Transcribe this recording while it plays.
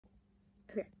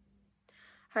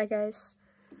Hi guys.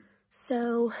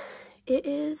 So it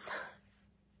is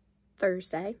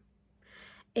Thursday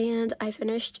and I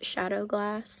finished Shadow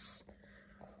Glass.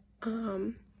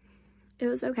 It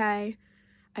was okay.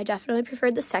 I definitely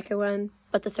preferred the second one,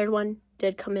 but the third one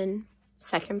did come in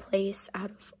second place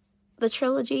out of the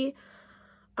trilogy.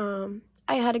 I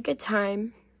had a good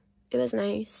time. It was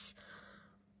nice.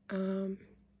 And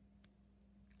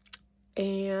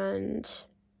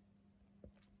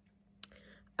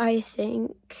I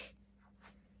think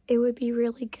it would be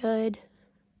really good.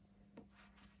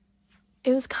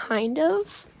 It was kind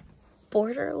of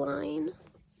borderline,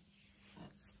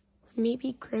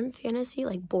 maybe grim fantasy,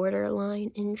 like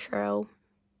borderline intro,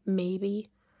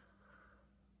 maybe.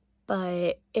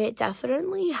 But it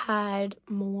definitely had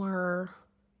more,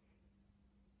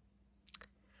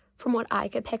 from what I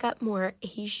could pick up, more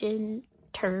Asian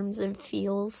terms and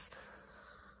feels.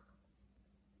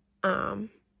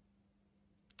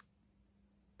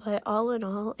 But all in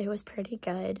all, it was pretty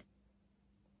good.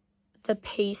 The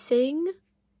pacing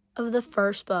of the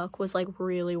first book was like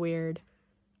really weird.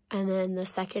 And then the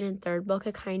second and third book,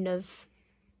 it kind of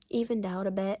evened out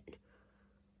a bit,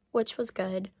 which was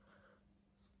good.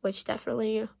 Which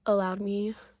definitely allowed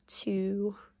me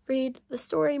to read the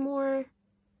story more.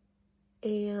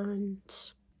 And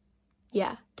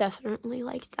yeah, definitely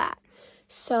liked that.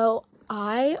 So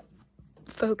I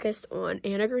focused on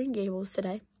Anne of Green Gables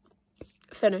today.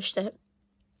 Finished it.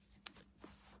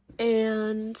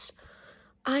 And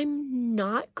I'm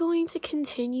not going to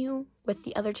continue with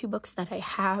the other two books that I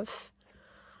have.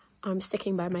 I'm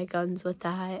sticking by my guns with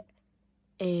that.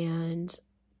 And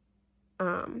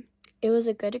it was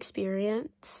a good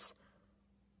experience.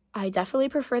 I definitely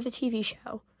prefer the TV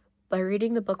show, but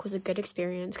reading the book was a good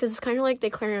experience because it's kind of like they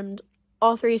crammed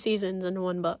all 3 seasons into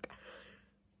one book.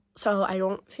 So I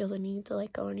don't feel the need to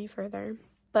like go any further,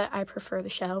 but I prefer the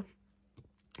show.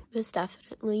 Most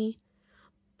definitely.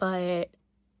 And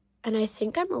I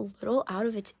think I'm a little out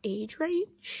of its age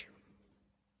range,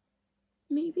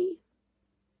 maybe,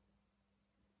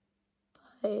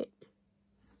 but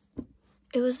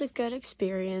it was a good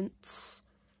experience,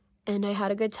 and I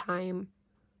had a good time,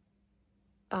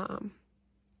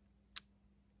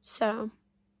 so,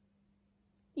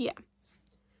 yeah,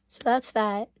 so that's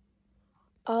that.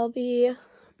 I'll be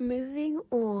moving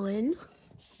on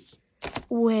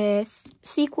with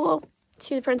sequel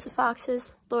to The Prince of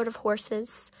Foxes, Lord of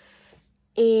Horses,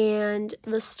 and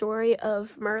the story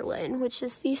of Merlin, which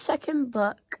is the second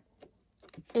book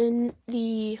in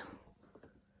the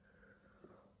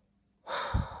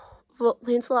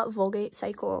Lancelot Vulgate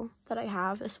cycle that I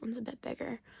have. This one's a bit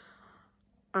bigger.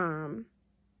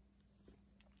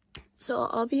 So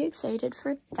I'll be excited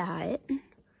for that.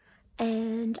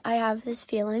 And I have this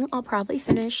feeling I'll probably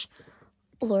finish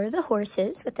Lord of the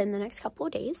Horses within the next couple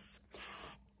of days.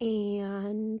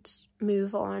 And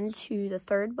move on to the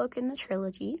third book in the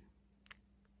trilogy.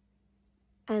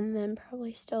 And then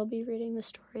probably still be reading the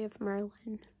story of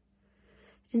Merlin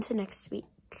into next week.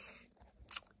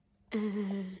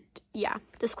 And yeah,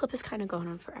 this clip is kind of going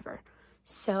on forever.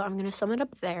 So I'm going to sum it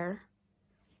up there.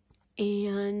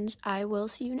 And I will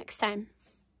see you next time.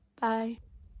 Bye.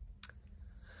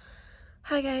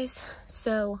 Hi guys.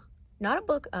 So, not a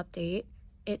book update.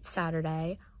 It's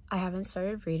Saturday. I haven't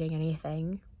started reading any of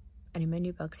my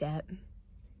new books yet.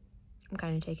 I'm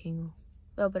kind of taking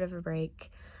a little bit of a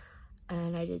break.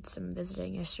 And I did some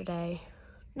visiting yesterday.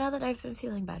 Now that I've been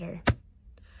feeling better.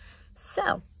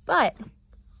 So, but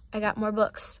I got more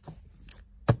books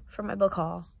for my book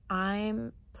haul.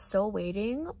 I'm still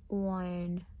waiting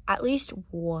on at least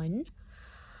one,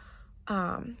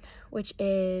 which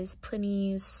is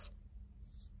Pliny's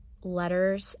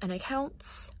letters and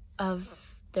accounts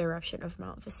of the eruption of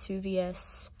Mount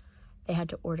Vesuvius. They had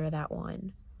to order that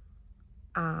one.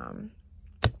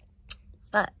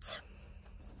 But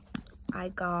I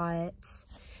got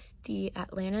the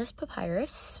Atlantis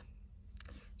Papyrus,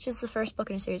 which is the first book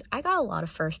in a series. I got a lot of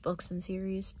first books in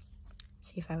series.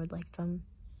 See if I would like them.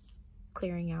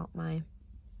 Clearing out my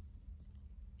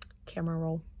camera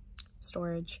roll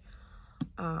storage.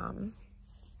 And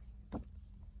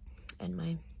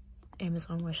my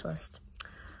Amazon wish list.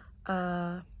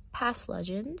 Past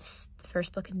Legends, the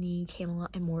first book in the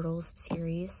Camelot Immortals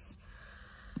series.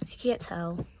 If you can't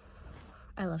tell,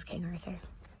 I love King Arthur.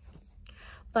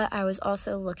 But I was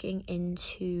also looking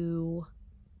into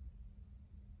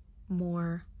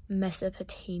more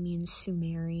Mesopotamian,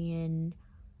 Sumerian,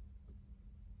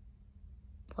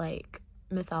 like,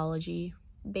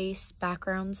 mythology-based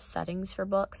backgrounds, settings for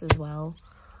books as well.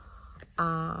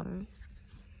 I'll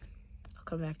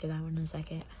come back to that one in a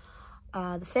second.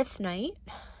 The Fifth Night,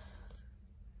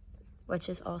 which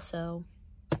is also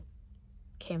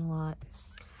Camelot.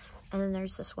 And then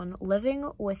there's this one, Living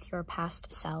with Your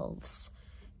Past Selves.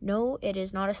 No, it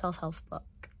is not a self-help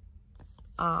book.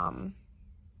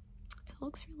 It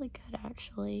looks really good,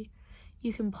 actually.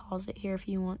 You can pause it here if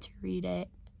you want to read it.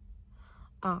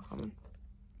 But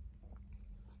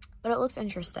it looks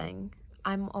interesting.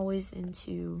 I'm always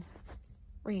into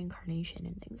reincarnation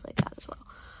and things like that as well.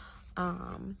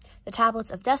 The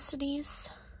Tablets of Destinies,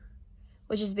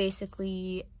 which is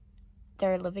basically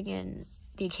they're living in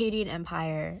the Akkadian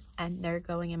Empire and they're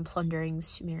going and plundering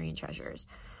Sumerian treasures.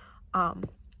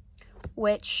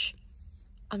 Which,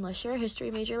 unless you're a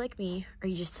history major like me, or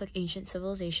you just took ancient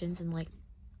civilizations in like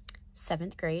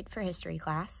 7th grade for history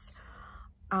class,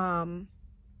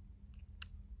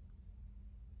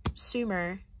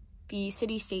 Sumer, the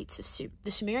city-states of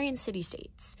the Sumerian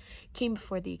city-states came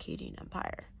before the Akkadian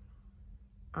Empire.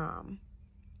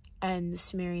 And the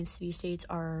Sumerian city-states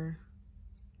are,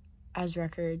 as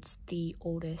records, the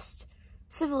oldest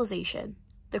civilization,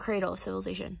 the cradle of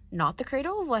civilization, not the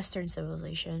cradle of Western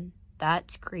civilization.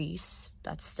 That's Greece.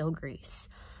 That's still Greece.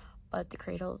 But the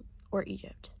cradle, or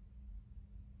Egypt.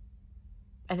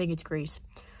 I think it's Greece.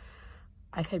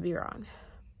 I could be wrong.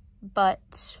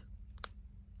 But,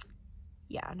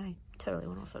 yeah, and I totally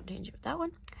went off on a tangent with that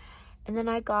one. And then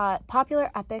I got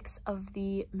Popular Epics of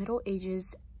the Middle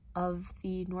Ages of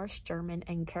the Norse, German,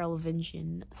 and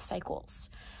Carolingian cycles.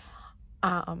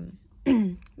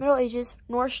 Middle Ages,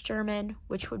 Norse, German,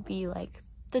 which would be like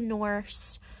the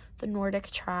Norse, the Nordic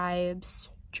tribes,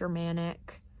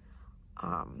 Germanic,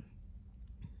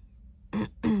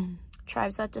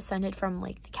 tribes that descended from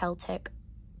like the Celtic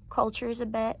cultures a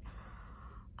bit,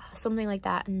 something like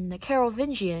that. And the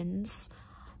Carolingians,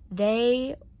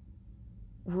 they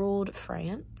ruled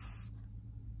France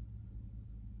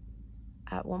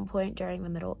at one point during the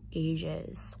Middle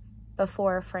Ages,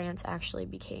 before France actually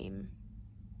became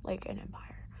like an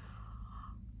empire.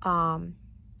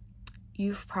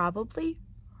 You've probably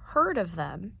heard of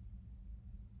them,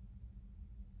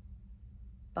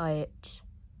 but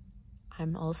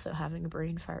I'm also having a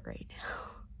brain fart right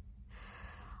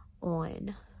now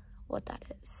on what that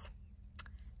is.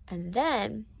 And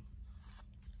then,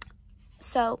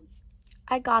 so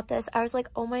I got this. I was like,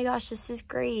 oh my gosh, this is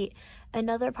great.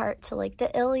 Another part to like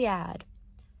the Iliad,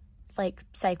 like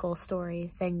cycle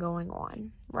story thing going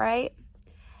on, right?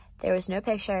 There was no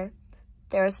picture.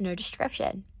 There was no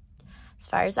description. As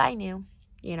far as I knew,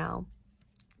 you know,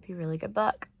 it'd be a really good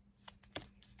book.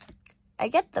 I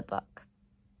get the book.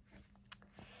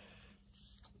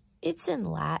 It's in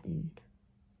Latin,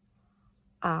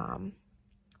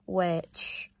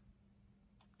 which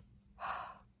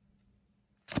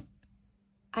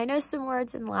I know some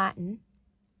words in Latin,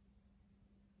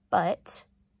 but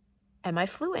am I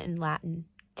fluent in Latin?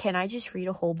 Can I just read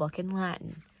a whole book in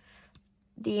Latin?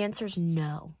 The answer is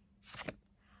no.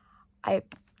 I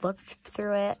looked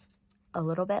through it a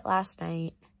little bit last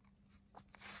night.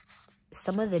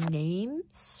 Some of the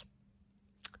names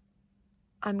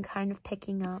I'm kind of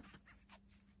picking up.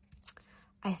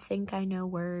 I think I know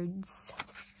words.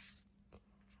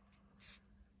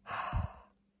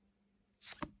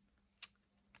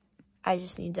 I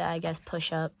just need to, I guess,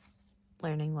 push up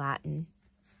learning Latin.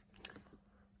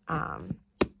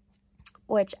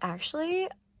 Which actually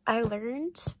I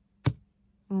learned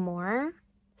more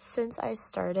since I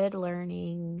started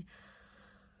learning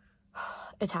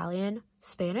Italian.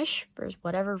 Spanish, for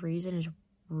whatever reason, is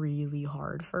really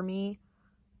hard for me.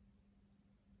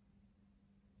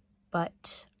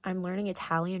 But I'm learning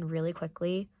Italian really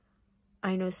quickly.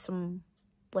 I know some,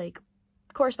 like,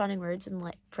 corresponding words and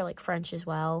like for like French as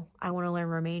well. I want to learn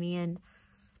Romanian.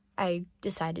 I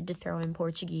decided to throw in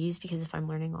Portuguese because if I'm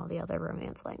learning all the other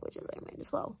Romance languages, I might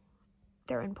as well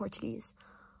throw in Portuguese.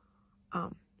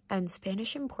 And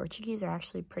Spanish and Portuguese are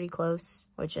actually pretty close,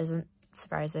 which isn't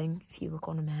surprising if you look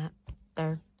on a map.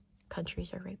 Their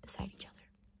countries are right beside each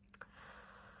other.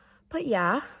 But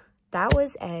yeah, that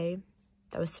was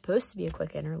supposed to be a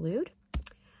quick interlude.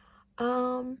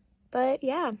 But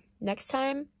yeah, next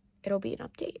time it'll be an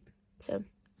update. So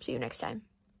see you next time.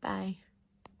 Bye.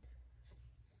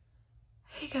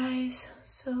 Hey guys,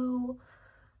 so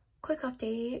quick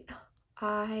update.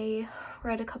 I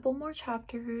read a couple more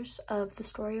chapters of The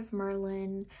Story of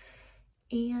Merlin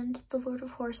and The Lord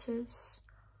of Horses.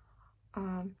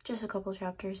 Just a couple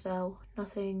chapters though,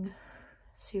 nothing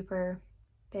super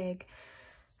big.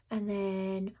 And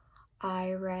then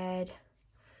I read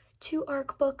 2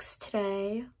 ARC books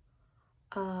today,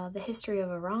 The History of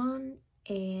Iran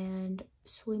and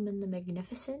Suleiman the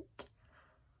Magnificent.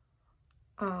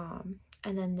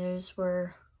 And then those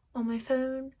were on my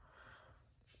phone.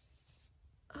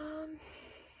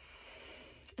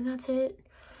 And that's it.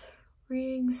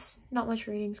 not much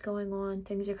readings going on.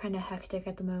 Things are kind of hectic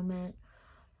at the moment.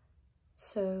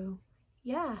 So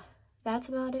yeah, that's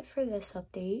about it for this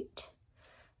update.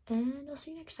 And I'll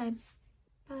see you next time.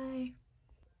 Bye.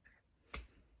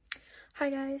 Hi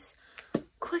guys.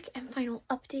 Quick and final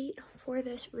update for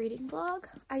this reading vlog.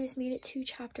 I just made it to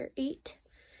chapter 8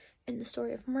 in the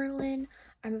story of Merlin.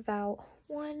 I'm about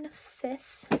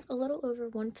 1/5, a little over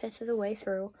 1/5 of the way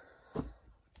through.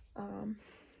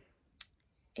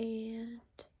 And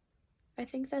I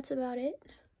think that's about it.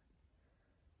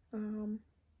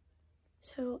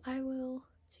 So I will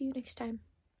see you next time.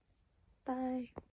 Bye.